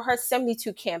think, for her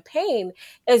 72 campaign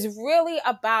is really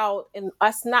about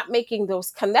us not making those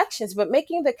connections, but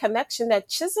making the connection that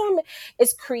Chisholm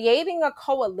is creating a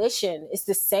coalition. It's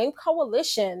the same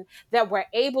coalition that we're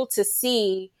able to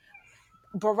see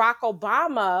Barack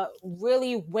Obama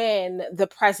really win the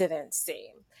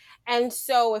presidency. And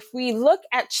so if we look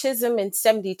at Chisholm in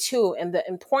 72 and the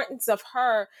importance of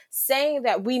her saying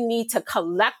that we need to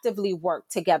collectively work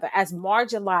together as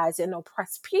marginalized and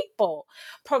oppressed people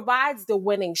provides the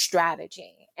winning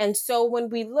strategy. And so when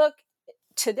we look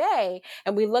today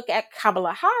and we look at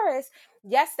Kamala Harris,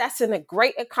 yes, that's a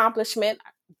great accomplishment,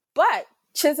 but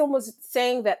Chisholm was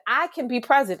saying that I can be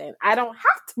president. I don't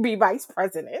have to be vice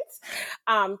president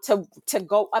to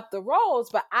go up the roles,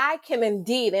 but I can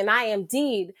indeed, and I am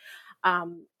indeed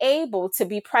able to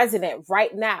be president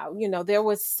right now. There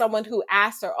was someone who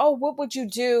asked her, "Oh, what would you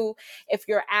do if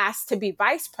you're asked to be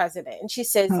vice president?" And she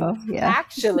says,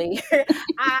 "Actually,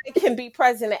 I can be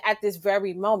president at this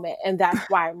very moment, and that's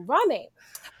why I'm running."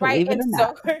 Right. And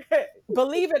so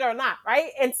believe it or not.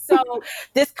 Right. And so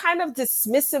this kind of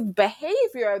dismissive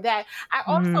behavior that I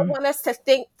also want us to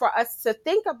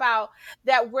think about,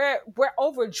 that we're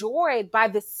overjoyed by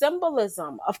the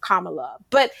symbolism of Kamala.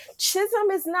 But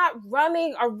Chisholm is not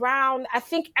running around. I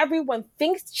think everyone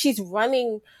thinks she's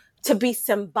running to be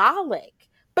symbolic,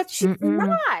 but she's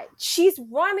not. She's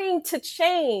running to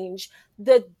change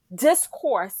the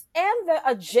discourse and the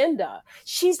agenda.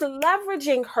 She's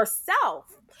leveraging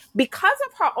herself because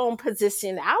of her own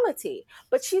positionality,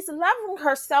 but she's leveraging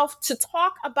herself to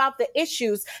talk about the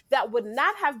issues that would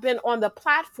not have been on the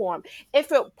platform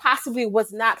if it possibly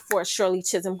was not for Shirley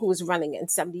Chisholm, who was running in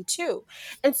 72.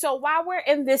 And so while we're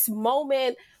in this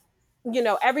moment,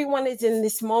 everyone is in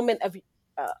this moment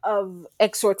of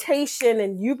exhortation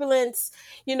and jubilance,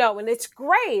 and it's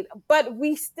great, but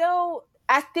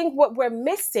I think what we're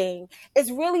missing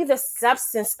is really the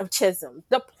substance of Chisholm,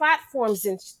 the platforms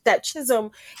that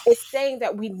Chisholm is saying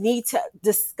that we need to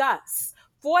discuss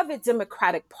for the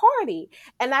Democratic Party.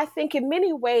 And I think in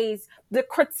many ways, the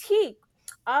critique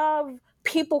of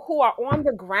people who are on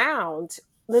the ground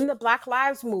in the Black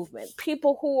Lives Movement,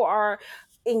 people who are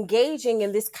engaging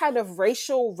in this kind of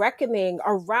racial reckoning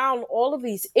around all of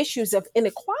these issues of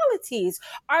inequalities,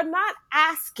 are not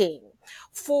asking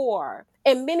for,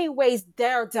 in many ways,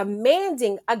 they're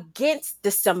demanding against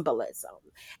the symbolism.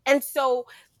 And so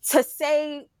to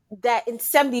say that in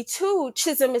 72,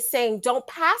 Chisholm is saying, don't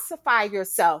pacify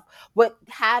yourself with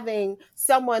having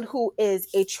someone who is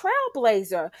a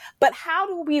trailblazer, but how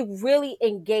do we really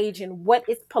engage in what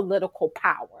is political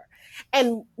power?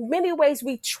 And many ways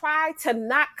we try to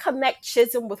not connect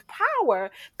Chisholm with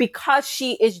power because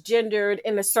she is gendered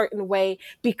in a certain way,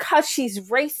 because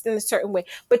she's raced in a certain way.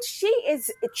 But she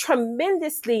is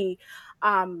tremendously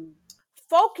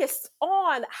focused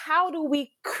on how do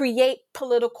we create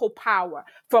political power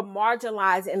for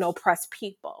marginalized and oppressed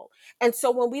people. And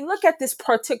so when we look at this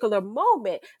particular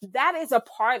moment, that is a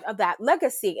part of that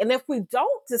legacy. And if we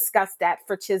don't discuss that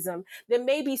for Chisholm, then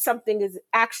maybe something is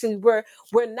actually we're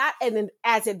not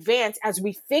as advanced as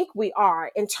we think we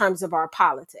are in terms of our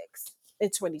politics in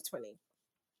 2020.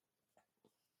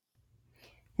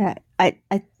 Yeah, I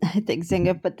think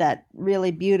Zinga put that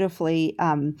really beautifully.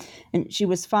 And she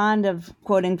was fond of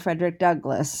quoting Frederick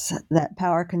Douglass, that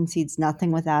power concedes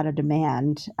nothing without a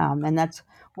demand. And that's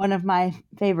one of my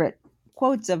favorite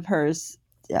quotes of hers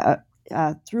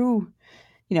through,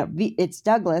 it's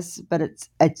Douglass, but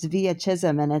it's via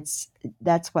Chisholm, and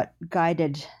that's what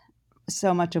guided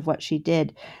so much of what she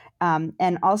did.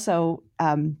 And also,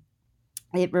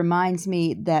 it reminds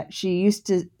me that she used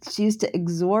to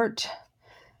exhort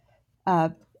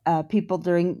people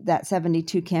during that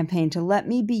 72 campaign to let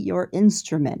me be your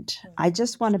instrument. I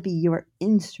just want to be your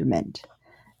instrument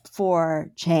for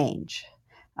change.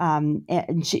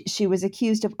 And she was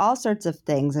accused of all sorts of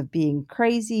things, of being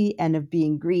crazy and of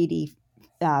being greedy,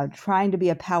 trying to be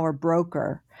a power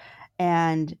broker.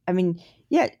 And I mean,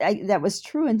 that was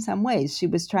true in some ways. She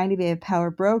was trying to be a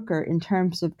power broker in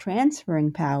terms of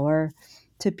transferring power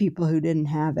to people who didn't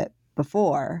have it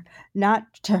before, not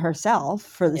to herself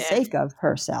for the sake of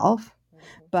herself,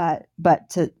 but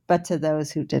to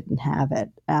those who didn't have it,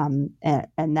 and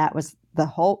that was the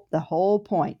whole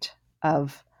point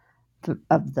of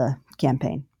the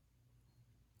campaign.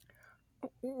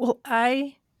 Well,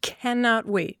 I cannot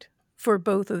wait for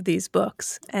both of these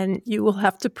books, and you will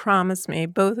have to promise me,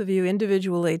 both of you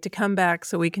individually, to come back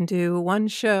so we can do one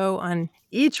show on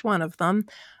each one of them.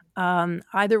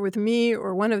 Either with me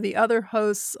or one of the other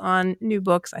hosts on New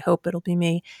Books. I hope it'll be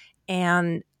me.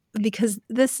 And because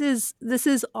this is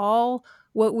all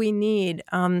what we need.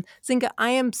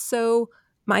 Zinga,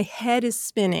 my head is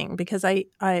spinning because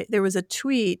there was a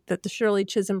tweet that the Shirley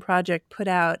Chisholm Project put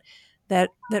out that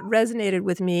resonated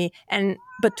with me.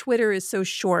 But Twitter is so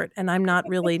short, and I'm not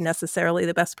really necessarily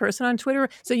the best person on Twitter.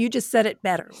 So you just said it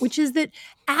better, which is that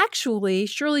actually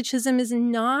Shirley Chisholm is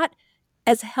not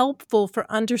as helpful for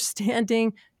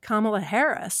understanding Kamala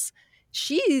Harris.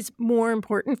 She's more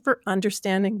important for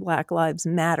understanding Black Lives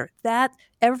Matter. That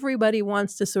everybody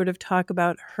wants to sort of talk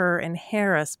about her and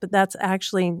Harris, but that's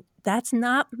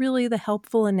not really the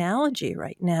helpful analogy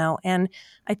right now. And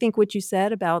I think what you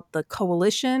said about the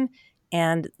coalition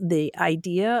and the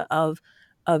idea of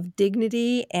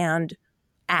dignity and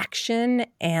action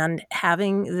and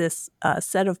having this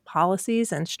set of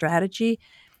policies and strategy,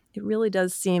 it really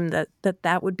does seem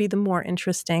that would be the more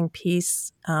interesting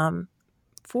piece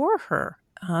for her.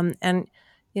 And,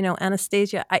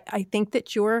 Anastasia, I think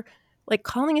that you're like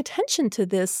calling attention to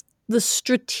this, the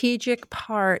strategic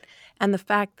part and the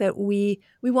fact that we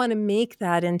want to make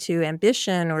that into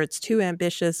ambition, or it's too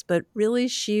ambitious, but really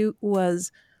she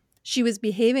was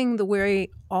behaving the way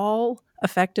all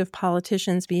effective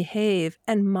politicians behave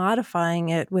and modifying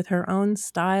it with her own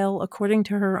style according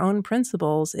to her own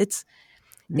principles.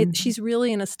 She's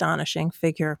really an astonishing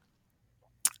figure.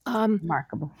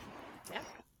 Remarkable.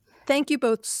 Thank you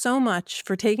both so much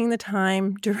for taking the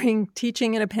time during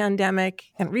teaching in a pandemic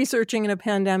and researching in a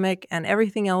pandemic and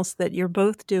everything else that you're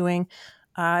both doing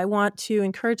I want to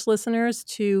encourage listeners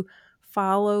to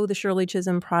follow the Shirley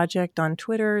Chisholm Project on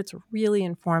Twitter. It's a really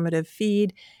informative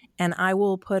feed, and I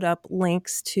will put up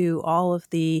links to all of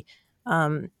the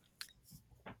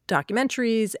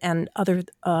documentaries and other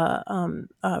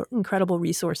incredible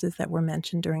resources that were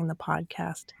mentioned during the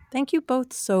podcast. Thank you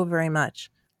both so very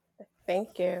much.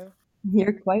 Thank you.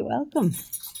 You're quite welcome.